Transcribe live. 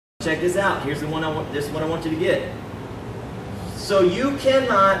Check this out. Here's the one this is what I want you to get. So you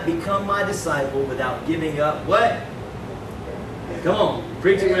cannot become my disciple without giving up what? Come on,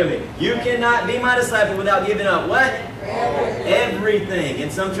 preach it with me. You cannot be my disciple without giving up what? Everything. In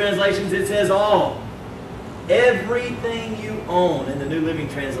some translations it says all. Everything you own in the New Living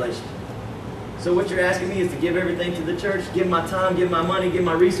Translation. So what you're asking me is to give everything to the church, give my time, give my money, give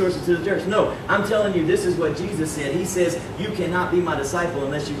my resources to the church. No, I'm telling you, this is what Jesus said. He says, you cannot be my disciple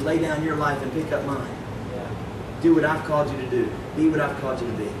unless you lay down your life and pick up mine. Do what I've called you to do. Be what I've called you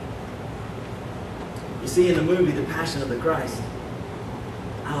to be. You see, in the movie, The Passion of the Christ,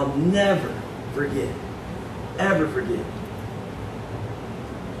 I'll never forget, ever forget,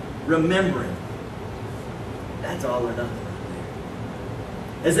 remembering, that's all or nothing.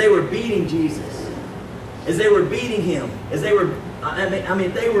 As they were beating Jesus, as they were beating him, as they were, I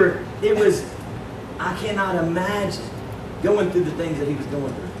cannot imagine going through the things that he was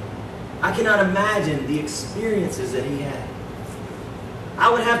going through. I cannot imagine the experiences that he had. I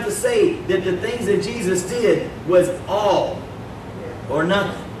would have to say that the things that Jesus did was all or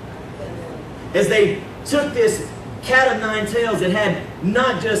nothing. As they took this cat of nine tails that had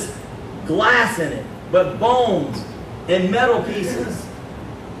not just glass in it, but bones and metal pieces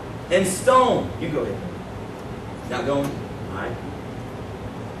and stone. You go ahead. Not going? All right.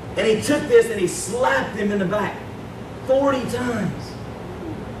 And he took this and he slapped him in the back 40 times.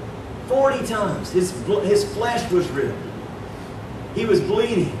 40 times. His flesh was ripped. He was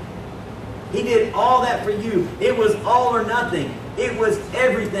bleeding. He did all that for you. It was all or nothing. It was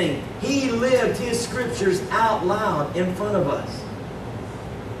everything. He lived his scriptures out loud in front of us.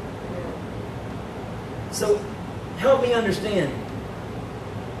 So help me understand.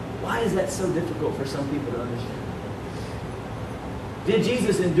 Why is that so difficult for some people to understand? Did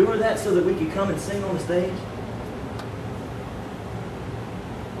Jesus endure that so that we could come and sing on the stage?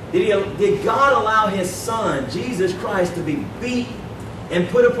 Did God allow his son, Jesus Christ, to be beaten and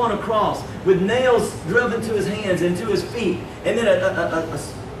put upon a cross with nails driven to his hands and to his feet, and then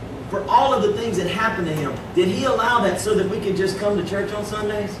for all of the things that happened to him? Did he allow that so that we could just come to church on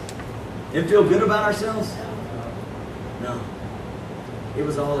Sundays and feel good about ourselves? No. It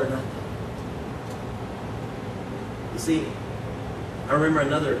was all or nothing. You see, I remember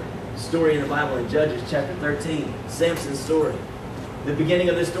another story in the Bible in Judges chapter 13, Samson's story. The beginning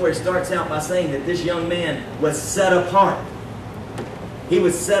of this story starts out by saying that this young man was set apart. He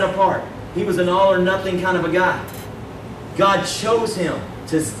was set apart. He was an all or nothing kind of a guy. God chose him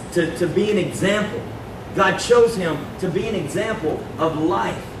to be an example. God chose him to be an example of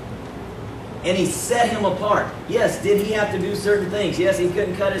life. And he set him apart. Yes, did he have to do certain things? Yes, he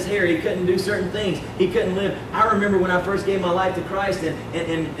couldn't cut his hair. He couldn't do certain things. He couldn't live. I remember when I first gave my life to Christ,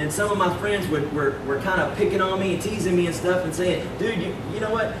 and some of my friends were kind of picking on me and teasing me and stuff and saying, dude, you know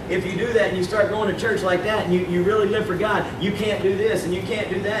what? If you do that and you start going to church like that and you really live for God, you can't do this and you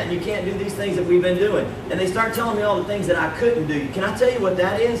can't do that and you can't do these things that we've been doing. And they start telling me all the things that I couldn't do. Can I tell you what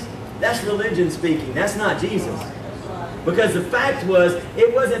that is? That's religion speaking. That's not Jesus. Because the fact was,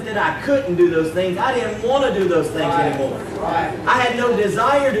 it wasn't that I couldn't do those things. I didn't want to do those things anymore. I had no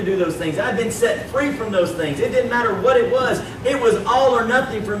desire to do those things. I'd been set free from those things. It didn't matter what it was. It was all or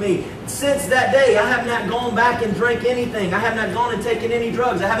nothing for me. Since that day, I have not gone back and drank anything. I have not gone and taken any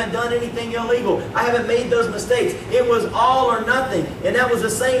drugs. I haven't done anything illegal. I haven't made those mistakes. It was all or nothing. And that was the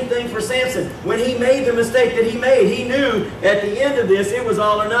same thing for Samson. When he made the mistake that he made, he knew at the end of this, it was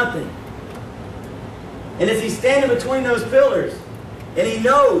all or nothing. And as he's standing between those pillars, and he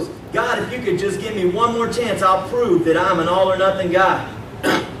knows, God, if you could just give me one more chance, I'll prove that I'm an all or nothing guy.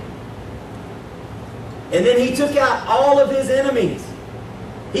 And then he took out all of his enemies.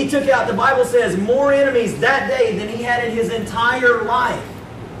 He took out, the Bible says, more enemies that day than he had in his entire life.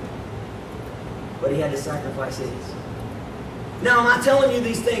 But he had to sacrifice his. Now, I'm not telling you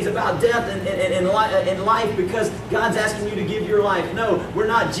these things about death and life because God's asking you to give your life. No, we're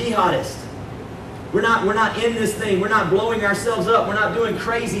not jihadists. We're not in this thing. We're not blowing ourselves up. We're not doing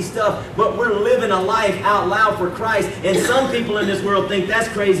crazy stuff. But we're living a life out loud for Christ. And some people in this world think that's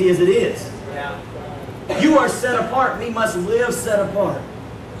crazy as it is. Yeah. You are set apart. We must live set apart.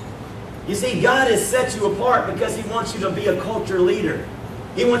 You see, God has set you apart because He wants you to be a culture leader.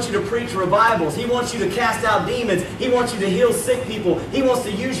 He wants you to preach revivals. He wants you to cast out demons. He wants you to heal sick people. He wants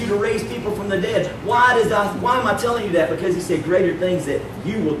to use you to raise people from the dead. Why am I telling you that? Because He said greater things that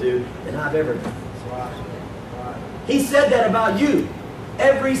you will do than I've ever done. He said that about you.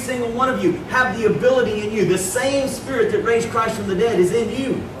 Every single one of you have the ability in you. The same Spirit that raised Christ from the dead is in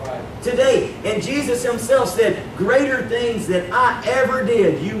you today. And Jesus Himself said, greater things than I ever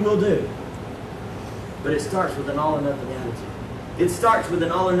did, you will do. But it starts with an all or nothing attitude. It starts with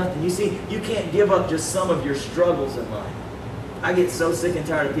an all or nothing. You see, you can't give up just some of your struggles in life. I get so sick and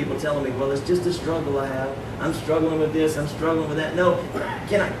tired of people telling me, well, it's just a struggle I have. I'm struggling with this, I'm struggling with that. No,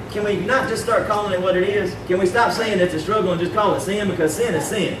 can we not just start calling it what it is? Can we stop saying it's a struggle and just call it sin? Because sin is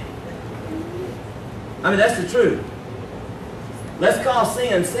sin. I mean, that's the truth. Let's call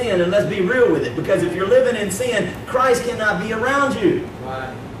sin, sin, and let's be real with it. Because if you're living in sin, Christ cannot be around you.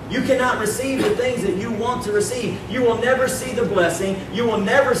 Right. You cannot receive the things that you want to receive. You will never see the blessing. You will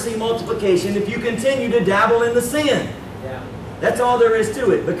never see multiplication if you continue to dabble in the sin. Yeah. That's all there is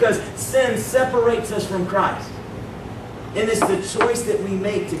to it. Because sin separates us from Christ. And it's the choice that we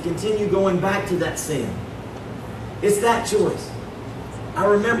make to continue going back to that sin. It's that choice. I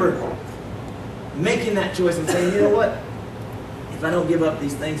remember making that choice and saying, you know what? If I don't give up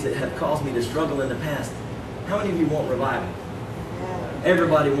these things that have caused me to struggle in the past, how many of you want revival?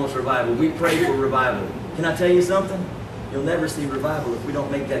 Everybody wants revival. We pray for revival. Can I tell you something? You'll never see revival if we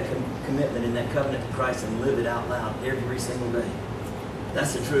don't make that commitment and that covenant to Christ and live it out loud every single day.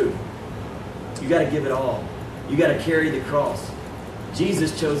 That's the truth. You got to give it all. You got to carry the cross.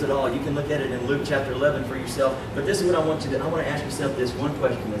 Jesus chose it all. You can look at it in Luke chapter 11 for yourself. But this is what I want you to do. I want to ask yourself this one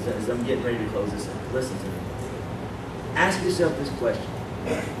question as I'm getting ready to close this up. Listen to me. Ask yourself this question.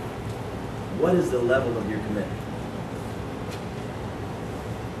 What is the level of your commitment?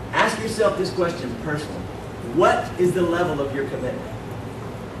 Ask yourself this question personally. What is the level of your commitment?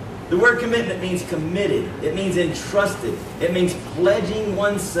 The word commitment means committed. It means entrusted. It means pledging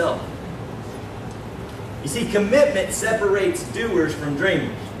oneself. You see, commitment separates doers from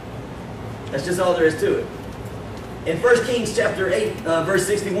dreamers. That's just all there is to it. In 1 Kings chapter 8, verse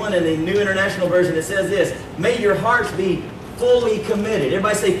 61, in the New International Version, it says this: may your hearts be fully committed.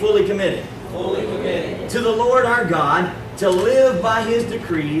 Everybody say fully committed. Fully committed. To the Lord our God, to live by His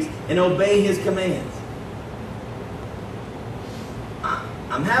decrees and obey His commands.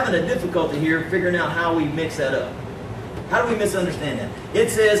 I'm having a difficulty here figuring out how we mix that up. How do we misunderstand that? It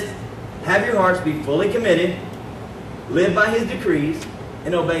says, have your hearts be fully committed, live by His decrees,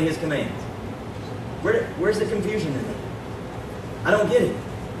 and obey His commands. Where's the confusion in that? I don't get it.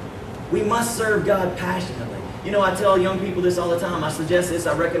 We must serve God passionately. You know, I tell young people this all the time. I suggest this.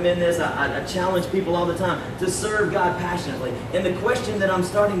 I recommend this. I challenge people all the time to serve God passionately. And the question that I'm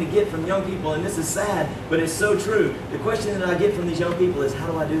starting to get from young people, and this is sad, but it's so true. The question that I get from these young people is, how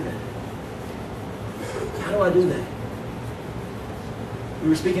do I do that? How do I do that? We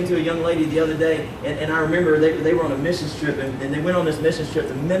were speaking to a young lady the other day, and I remember they were on a missions trip, and they went on this missions trip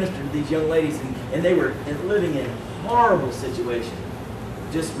to minister to these young ladies, and they were living in horrible situations,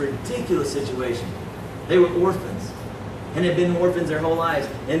 just ridiculous situations. They were orphans, and had been orphans their whole lives.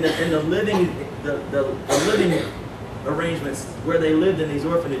 And the living arrangements where they lived in these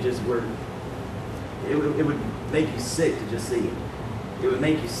orphanages were, it would make you sick to just see it. It would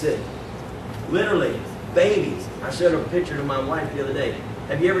make you sick. Literally, babies. I showed a picture to my wife the other day.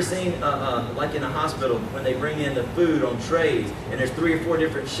 Have you ever seen, like in a hospital, when they bring in the food on trays, and there's 3 or 4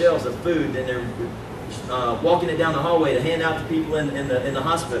 different shelves of food, and they're walking it down the hallway to hand out to people in the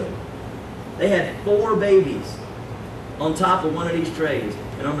hospital? They had 4 babies on top of one of these trays,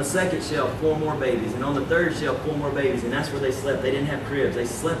 and on the second shelf, 4 more babies, and on the third shelf, 4 more babies, and that's where they slept. They didn't have cribs. They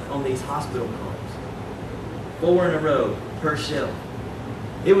slept on these hospital cars, 4 in a row per shelf.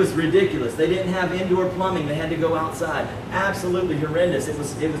 It was ridiculous. They didn't have indoor plumbing. They had to go outside. Absolutely horrendous. It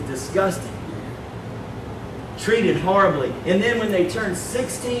was disgusting. Treated horribly. And then when they turned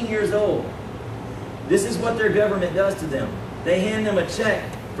 16 years old, this is what their government does to them. They hand them a check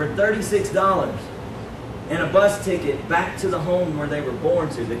for $36 and a bus ticket back to the home where they were born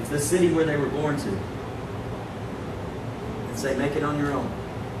to, the city where they were born to, and say, make it on your own.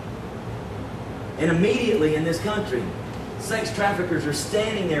 And immediately in this country, sex traffickers are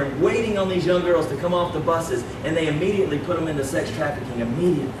standing there waiting on these young girls to come off the buses, and they immediately put them into sex trafficking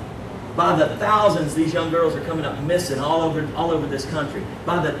immediately. By the thousands, these young girls are coming up missing all over this country.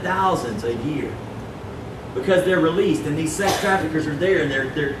 By the thousands a year. Because they're released, and these sex traffickers are there, and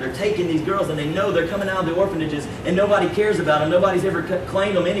they're taking these girls, and they know they're coming out of the orphanages, and nobody cares about them. Nobody's ever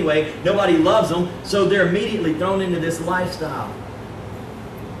claimed them anyway. Nobody loves them, so they're immediately thrown into this lifestyle.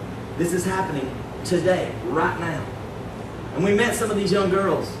 This is happening today, right now. And we met some of these young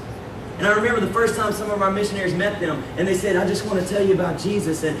girls. And I remember the first time some of our missionaries met them, and they said, I just want to tell you about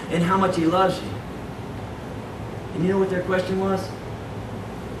Jesus and how much He loves you. And you know what their question was?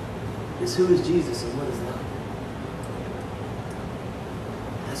 Is who is Jesus and what is love?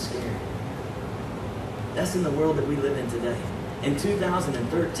 That's scary. That's in the world that we live in today. In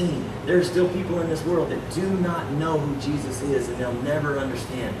 2013, there are still people in this world that do not know who Jesus is, and they'll never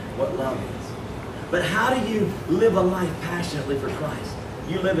understand what love is. But how do you live a life passionately for Christ?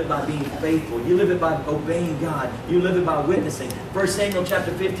 You live it by being faithful. You live it by obeying God. You live it by witnessing. 1 Samuel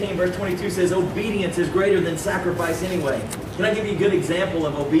chapter 15, verse 22 says, obedience is greater than sacrifice anyway. Can I give you a good example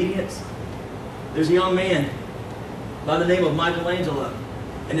of obedience? There's a young man by the name of Michelangelo.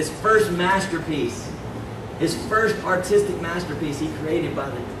 And his first masterpiece, his first artistic masterpiece he created by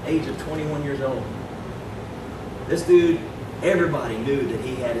the age of 21 years old. This dude, everybody knew that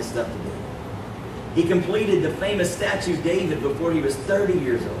he had his stuff to do. He completed the famous statue David before he was 30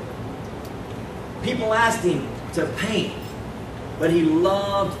 years old. People asked him to paint, but he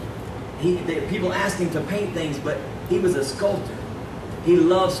loved, people asked him to paint things, but he was a sculptor. He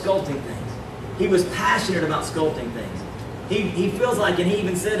loved sculpting things. He was passionate about sculpting things. He feels like, and he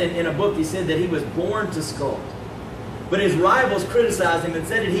even said in a book, he said that he was born to sculpt. But his rivals criticized him and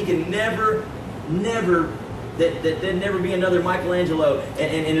said that he could never, that there'd never be another Michelangelo,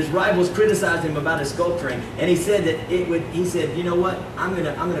 and his rivals criticized him about his sculpturing, and he said that he said, you know what, I'm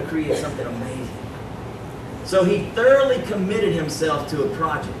gonna create something amazing. So he thoroughly committed himself to a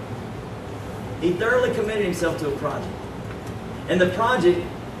project. He thoroughly committed himself to a project. And the project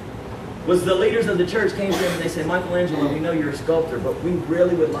was the leaders of the church came to him and they said, Michelangelo, we know you're a sculptor, but we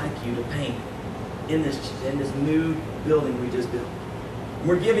really would like you to paint in this new building we just built. And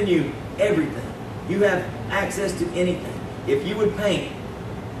we're giving you everything. You have access to anything. If you would paint,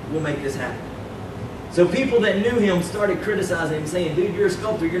 we'll make this happen. So people that knew him started criticizing him, saying, dude, you're a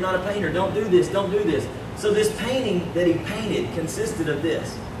sculptor, you're not a painter, don't do this, don't do this. So this painting that he painted consisted of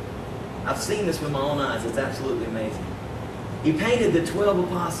this. I've seen this with my own eyes, it's absolutely amazing. He painted the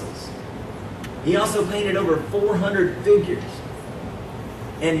 12 apostles. He also painted over 400 figures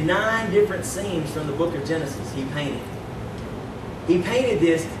and 9 different scenes from the book of Genesis he painted. He painted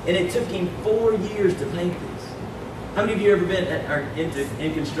this, and it took him 4 years to paint this. How many of you ever been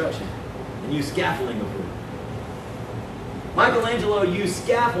in construction and used scaffolding before? Michelangelo used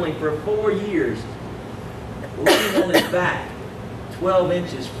scaffolding for 4 years, laying on his back 12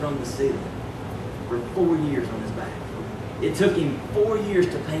 inches from the ceiling for 4 years on his back. It took him 4 years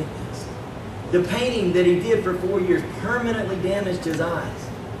to paint this. The painting that he did for 4 years permanently damaged his eyes.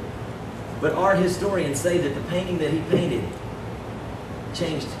 But art historians say that the painting that he painted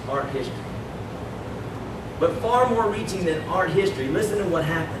changed art history. But far more reaching than art history, listen to what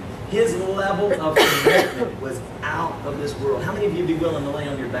happened. His level of commitment was out of this world. How many of you would be willing to lay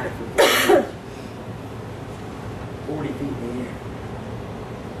on your back for 4 years? 40 feet in the air.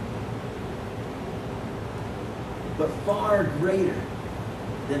 But far greater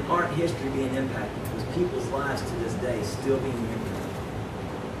than art history being impacted was people's lives to this day still being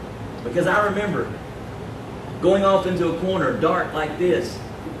impacted. Because I remember going off into a corner dark like this,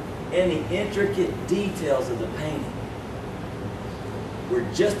 and the intricate details of the painting were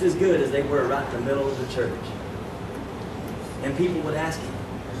just as good as they were right in the middle of the church. And people would ask him,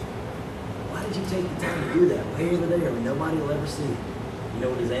 why did you take the time to do that way over there when nobody will ever see it? You know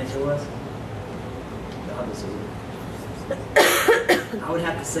what his answer was? God was over it. I would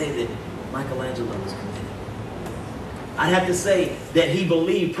have to say that Michelangelo was committed. I'd have to say that he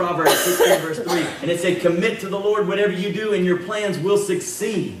believed Proverbs 16 verse 3, and it said, commit to the Lord whatever you do and your plans will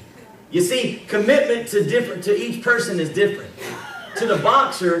succeed. You see, commitment to each person is different. To the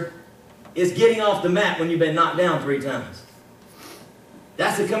boxer, it's getting off the mat when you've been knocked down 3 times.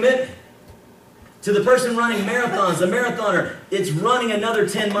 That's a commitment. To the person running marathons, the marathoner, it's running another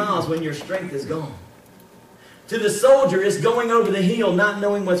 10 miles when your strength is gone. To the soldier, it's going over the hill not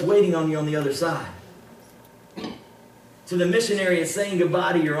knowing what's waiting on you on the other side. To the missionary, it's saying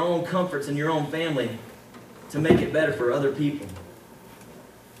goodbye to your own comforts and your own family to make it better for other people.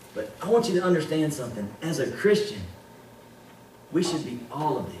 But I want you to understand something. As a Christian, we should be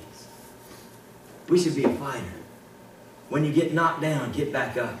all of these. We should be a fighter. When you get knocked down, get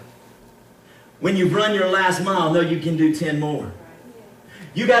back up. When you've run your last mile, know you can do 10 more.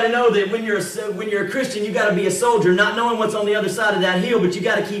 You got to know that when you're a Christian, you got to be a soldier, not knowing what's on the other side of that hill, but you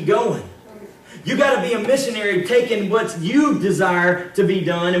got to keep going. You got to be a missionary, taking what you desire to be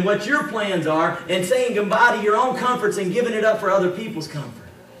done and what your plans are and saying goodbye to your own comforts and giving it up for other people's comfort.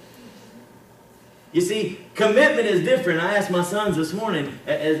 You see, commitment is different. I asked my sons this morning,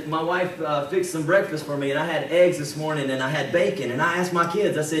 as my wife fixed some breakfast for me, and I had eggs this morning and I had bacon, and I asked my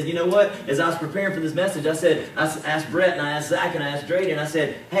kids, I said, you know what, as I was preparing for this message, I asked Brett and I asked Zach and I asked Drady, and I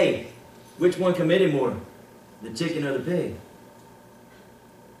said, hey, which one committed more, the chicken or the pig?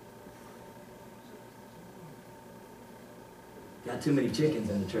 Got too many chickens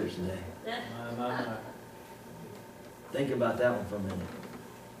in the church today. Think about that one for a minute.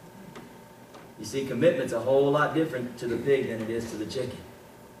 You see, commitment's a whole lot different to the pig than it is to the chicken.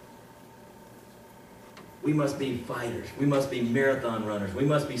 We must be fighters. We must be marathon runners. We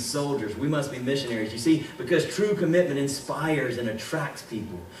must be soldiers. We must be missionaries. You see, because true commitment inspires and attracts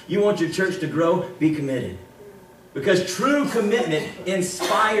people. You want your church to grow? Be committed. Because true commitment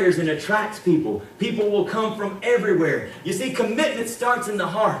inspires and attracts people. People will come from everywhere. You see, commitment starts in the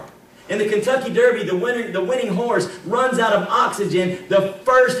heart. In the Kentucky Derby, the winning horse runs out of oxygen the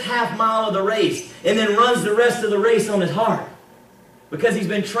first half mile of the race and then runs the rest of the race on his heart. Because he's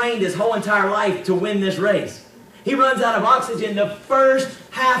been trained his whole entire life to win this race. He runs out of oxygen the first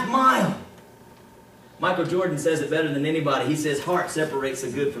half mile. Michael Jordan says it better than anybody. He says, heart separates the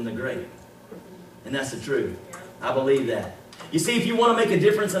good from the great. And that's the truth. I believe that. You see, if you want to make a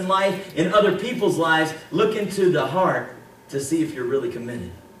difference in life, in other people's lives, look into the heart to see if you're really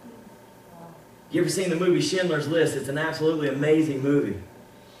committed. You ever seen the movie Schindler's List? It's an absolutely amazing movie.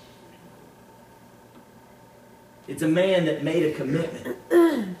 It's a man that made a commitment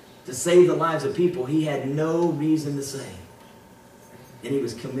to save the lives of people he had no reason to save. And he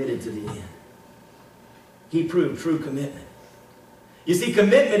was committed to the end. He proved true commitment. You see,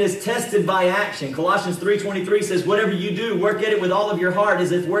 commitment is tested by action. Colossians 3:23 says, whatever you do, work at it with all of your heart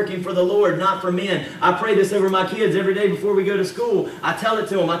as if working for the Lord, not for men. I pray this over my kids every day before we go to school. I tell it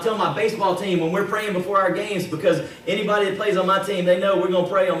to them. I tell my baseball team when we're praying before our games, because anybody that plays on my team, they know we're going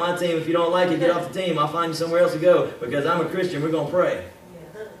to pray on my team. If you don't like it, get off the team. I'll find you somewhere else to go, because I'm a Christian. We're going to pray.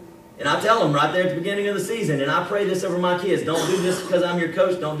 And I tell them right there at the beginning of the season, and I pray this over my kids. Don't do this because I'm your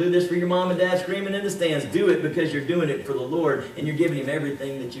coach. Don't do this for your mom and dad screaming in the stands. Do it because you're doing it for the Lord, and you're giving Him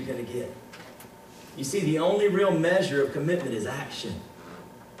everything that you're going to get. You see, the only real measure of commitment is action.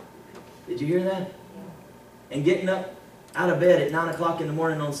 Did you hear that? And getting up out of bed at 9 o'clock in the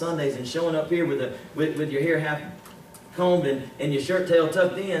morning on Sundays and showing up here with your hair half combed and your shirt tail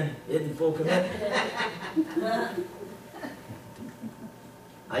tucked in isn't full commitment.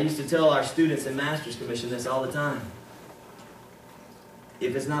 I used to tell our students in Master's Commission this all the time.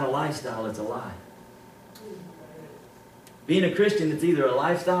 If it's not a lifestyle, it's a lie. Being a Christian, it's either a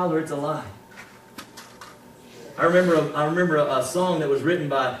lifestyle or it's a lie. I remember a song that was written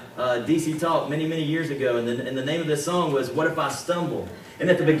by DC Talk many, many years ago, and the name of this song was, What If I Stumble? And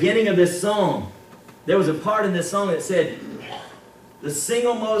at the beginning of this song, there was a part in this song that said, the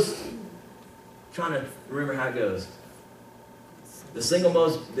single trying to remember how it goes. The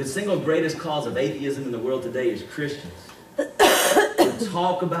single greatest cause of atheism in the world today is Christians who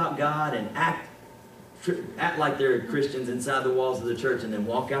talk about God and act like they're Christians inside the walls of the church and then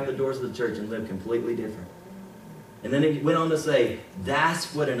walk out the doors of the church and live completely different. And then it went on to say,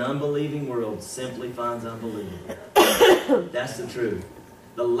 that's what an unbelieving world simply finds unbelievable. That's the truth.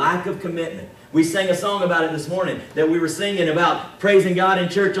 The lack of commitment. We sang a song about it this morning that we were singing about praising God in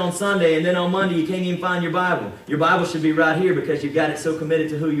church on Sunday, and then on Monday you can't even find your Bible. Your Bible should be right here because you've got it so committed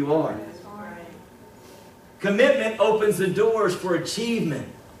to who you are. Commitment opens the doors for achievement.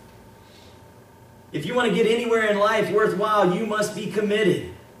 If you want to get anywhere in life worthwhile, you must be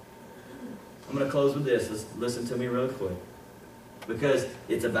committed. I'm going to close with this. Listen to me real quick. Because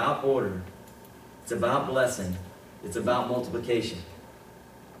it's about order. It's about blessing. It's about multiplication.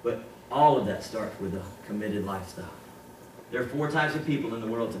 But all of that starts with a committed lifestyle. There are 4 types of people in the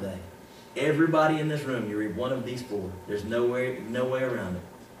world today. Everybody in this room, you're one of these 4. There's no way around it.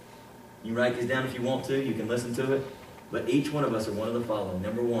 You write these down if you want to. You can listen to it. But each one of us are one of the following.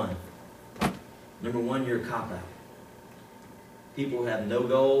 Number one, you're a cop-out. People who have no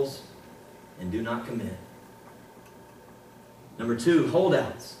goals and do not commit. Number 2,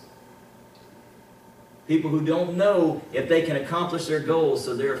 holdouts. People who don't know if they can accomplish their goals,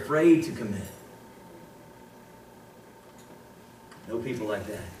 so they're afraid to commit. No people like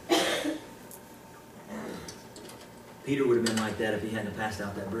that. Peter would have been like that if he hadn't passed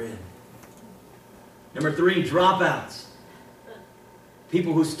out that bread. Number 3, dropouts.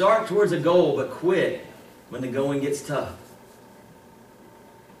 People who start towards a goal but quit when the going gets tough.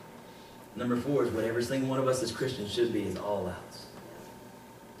 Number 4 is what every single one of us as Christians should be, is all outs.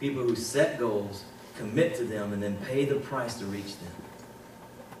 People who set goals, commit to them, and then pay the price to reach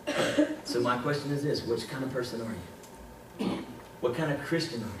them. So my question is this: which kind of person are you? What kind of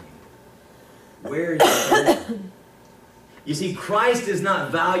Christian are you? Where is you? You see, Christ is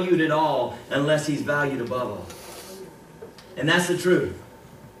not valued at all unless He's valued above all. And that's the truth.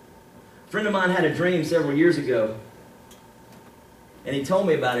 A friend of mine had a dream several years ago, and he told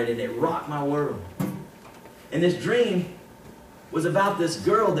me about it, and it rocked my world. And this dream was about this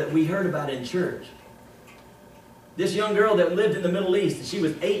girl that we heard about in church. This young girl that lived in the Middle East, and she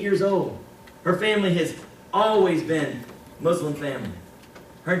was 8 years old. Her family has always been Muslim family.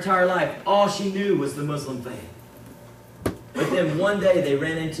 Her entire life, all she knew was the Muslim faith. But then one day they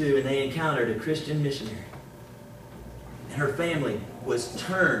ran into and they encountered a Christian missionary. And her family was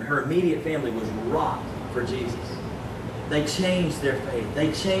turned, her immediate family was rocked for Jesus. They changed their faith.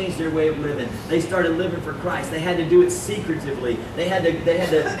 They changed their way of living. They started living for Christ. They had to do it secretively. They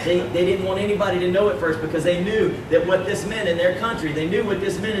didn't want anybody to know at first because they knew that what this meant in their country, they knew what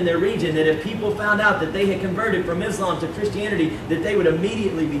this meant in their region, that if people found out that they had converted from Islam to Christianity, that they would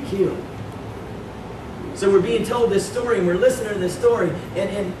immediately be killed. So we're being told this story, and we're listening to this story,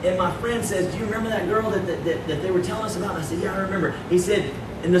 and my friend says, do you remember that girl that they were telling us about? And I said, yeah, I remember. He said,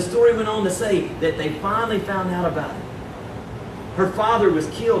 and the story went on to say that they finally found out about it. Her father was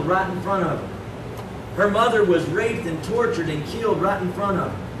killed right in front of her. Her mother was raped and tortured and killed right in front of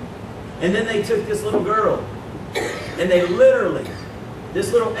her. And then they took this little girl, and they literally,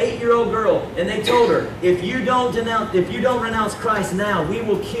 this little 8-year-old girl, and they told her, if you don't renounce Christ now, we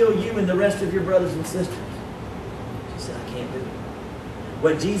will kill you and the rest of your brothers and sisters. She said, I can't do it.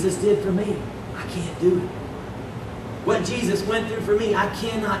 What Jesus did for me, I can't do it. What Jesus went through for me, I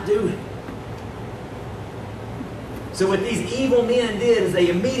cannot do it. So what these evil men did is they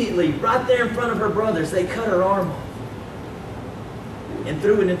immediately, right there in front of her brothers, they cut her arm off and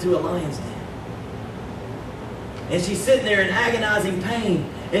threw it into a lion's den. And she's sitting there in agonizing pain,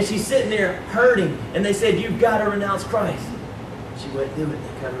 and she's sitting there hurting, and they said, you've got to renounce Christ. She wouldn't do it.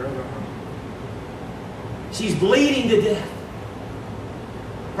 They cut her other arm. She's bleeding to death.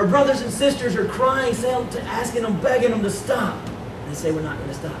 Her brothers and sisters are crying, asking them, begging them to stop. They say, we're not going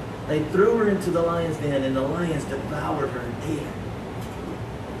to stop. They threw her into the lion's den, and the lions devoured her and ate her.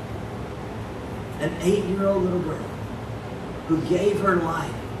 An 8-year-old little girl who gave her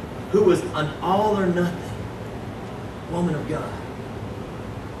life, who was an all or nothing woman of God,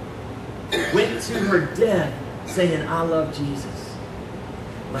 went to her death saying, I love Jesus.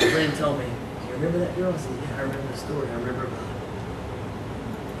 My friend told me, do you remember that girl? I said, yeah, I remember the story. I remember about it.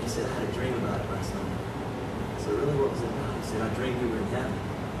 He said, I had a dream about it last night. I said, really, what was it about? He said, I dreamed we were in heaven.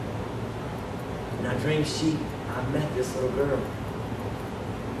 And I dreamed I met this little girl.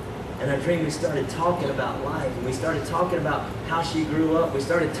 And I dreamed we started talking about life. And we started talking about how she grew up. We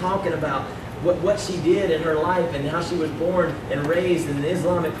started talking about what she did in her life and how she was born and raised in the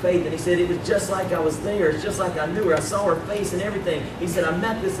Islamic faith. And he said, it was just like I was there. It's just like I knew her. I saw her face and everything. He said, I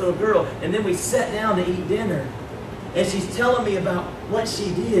met this little girl. And then we sat down to eat dinner. And she's telling me about what she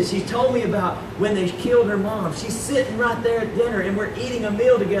did. She told me about when they killed her mom. She's sitting right there at dinner, and we're eating a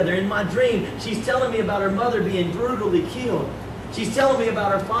meal together. In my dream, she's telling me about her mother being brutally killed. She's telling me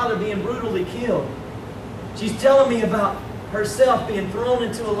about her father being brutally killed. She's telling me about herself being thrown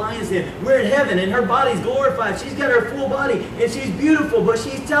into a lion's den. We're in heaven, and her body's glorified. She's got her full body, and she's beautiful, but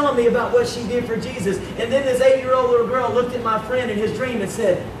she's telling me about what she did for Jesus. And then this 8-year-old little girl looked at my friend in his dream and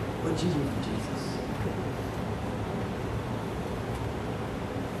said, what'd you do for Jesus?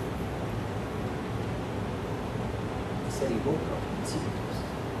 He woke up in tears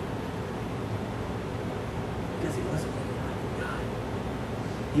because he wasn't living right for God.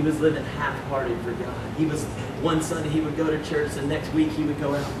 He was living half-hearted for God. One Sunday he would go to church, the next week he would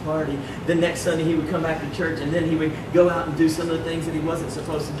go out and party. The next Sunday he would come back to church, and then he would go out and do some of the things that he wasn't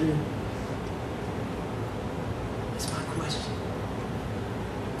supposed to do. That's my question.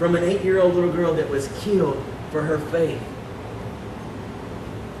 From an 8-year-old little girl that was killed for her faith,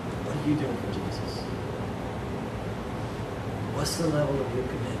 what are you doing for Jesus? What's the level of your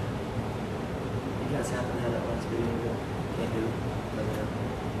commitment? You guys happen to have that last video? Can't do it? Let me know.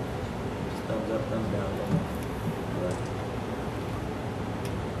 Just thumbs up, thumbs down. All right.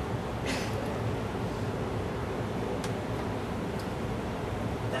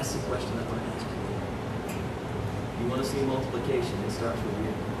 That's the question I want to ask you. You want to see multiplication, it starts with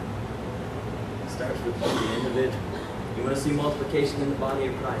you. It starts with the individual. You want to see multiplication in the body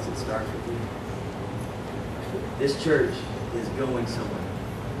of Christ, it starts with you. This church is going somewhere.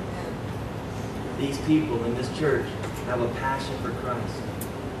 These people in this church have a passion for Christ.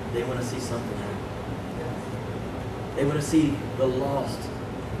 They want to see something happen. They want to see the lost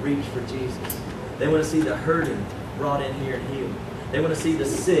reach for Jesus. They want to see the hurting brought in here and healed. They want to see the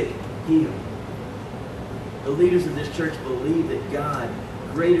sick healed. The leaders of this church believe that God,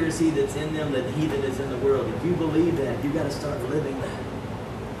 greater is He that's in them than he that is in the world. If you believe that, you've got to start living that.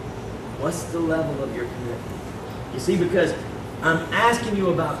 What's the level of your commitment? You see, because I'm asking you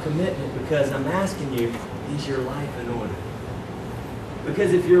about commitment, because I'm asking you, is your life in order?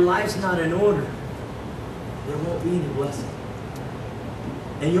 Because if your life's not in order, there won't be any blessing.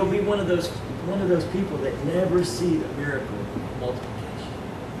 And you'll be one of those people that never see the miracle of multiplication.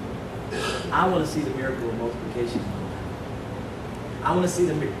 I want to see the miracle of multiplication in my life. I want to see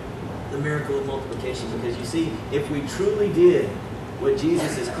the miracle of multiplication, because you see, if we truly did what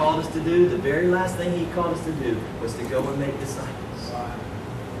Jesus has called us to do, the very last thing He called us to do was to go and make disciples.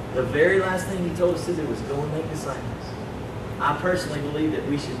 The very last thing He told us to do was go and make disciples. I personally believe that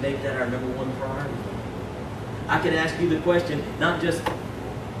we should make that our number one priority. I could ask you the question, not just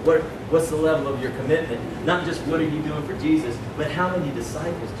what's the level of your commitment, not just what are you doing for Jesus, but how many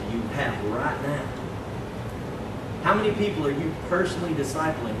disciples do you have right now? How many people are you personally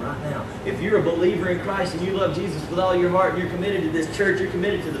discipling right now? If you're a believer in Christ and you love Jesus with all your heart, and you're committed to this church, you're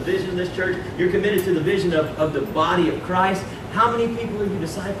committed to the vision of this church, you're committed to the vision of the body of Christ, how many people are you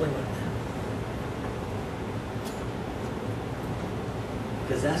discipling right now?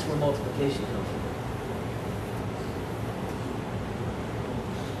 Because that's where multiplication comes from.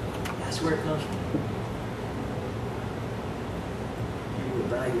 That's where it comes from. If you will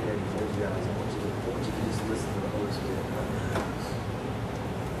bow your head and close your eyes, I want you to just listen to the Holy Spirit right now.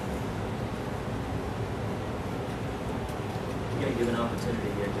 I'm going to give an opportunity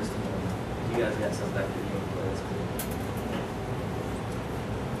here in just a moment. If you guys got something back there you want to play, that's cool.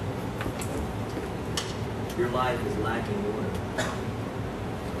 Your life is lacking order.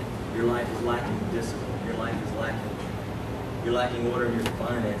 Your life is lacking discipline. Your life is lacking. You're lacking order in your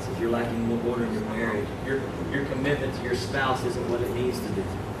finances. You're lacking order in your marriage. Your commitment to your spouse isn't what it needs to be.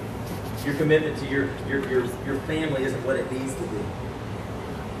 Your commitment to your family isn't what it needs to be. I'm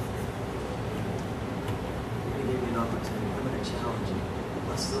going to give you an opportunity. I'm going to challenge you.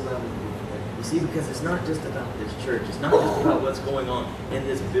 What's the level of your commitment? You see, because it's not just about this church. It's not just about what's going on in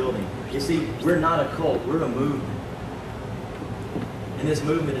this building. You see, we're not a cult. We're a movement. And this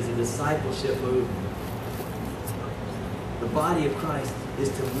movement is a discipleship movement. The body of Christ is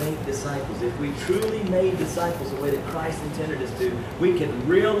to make disciples. If we truly made disciples the way that Christ intended us to, we can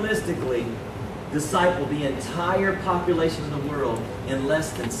realistically disciple the entire population of the world in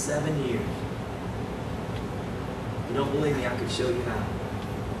less than 7 years. If you don't believe me, I could show you how.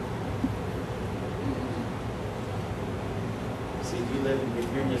 See, if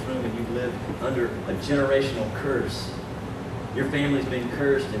you're in this room and you live under a generational curse, your family's been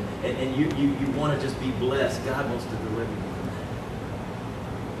cursed, and you want to just be blessed, God wants to deliver you.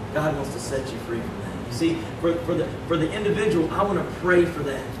 God wants to set you free from that. You see, for the individual, I want to pray for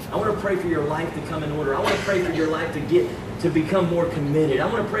that. I want to pray for your life to come in order. I want to pray for your life to become more committed. I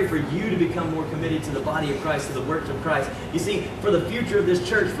want to pray for you to become more committed to the body of Christ, to the works of Christ. You see, for the future of this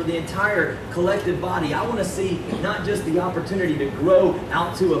church, for the entire collective body, I want to see not just the opportunity to grow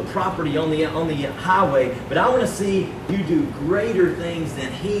out to a property on the highway, but I want to see you do greater things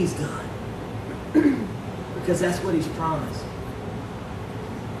than He's done. Because that's what He's promised.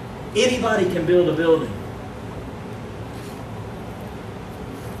 Anybody can build a building.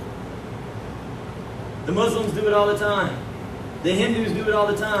 The Muslims do it all the time. The Hindus do it all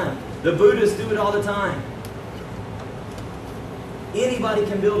the time. The Buddhists do it all the time. Anybody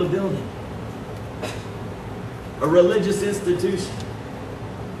can build a building. A religious institution.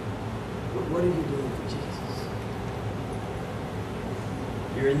 But what are you doing for Jesus?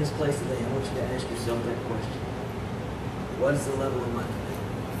 You're in this place today. I want you to ask yourself that question. What is the level of my commitment?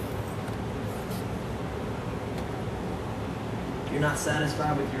 If you're not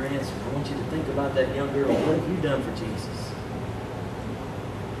satisfied with your answer, I want you to think about that young girl. What have you done for Jesus?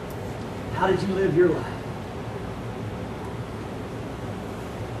 How did you live your life?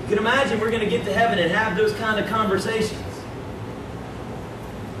 You can imagine we're going to get to heaven and have those kind of conversations.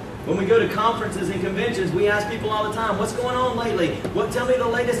 When we go to conferences and conventions, we ask people all the time, what's going on lately? Tell me the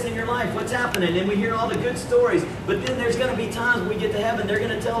latest in your life. What's happening? And we hear all the good stories. But then there's going to be times when we get to heaven, they're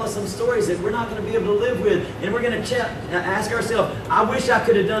going to tell us some stories that we're not going to be able to live with. And we're going to ask ourselves, I wish I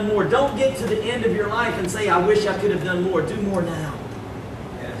could have done more. Don't get to the end of your life and say, I wish I could have done more. Do more now.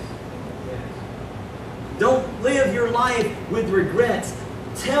 Yes. Yes. Don't live your life with regrets.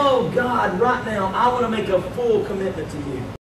 Tell God right now, I want to make a full commitment to you.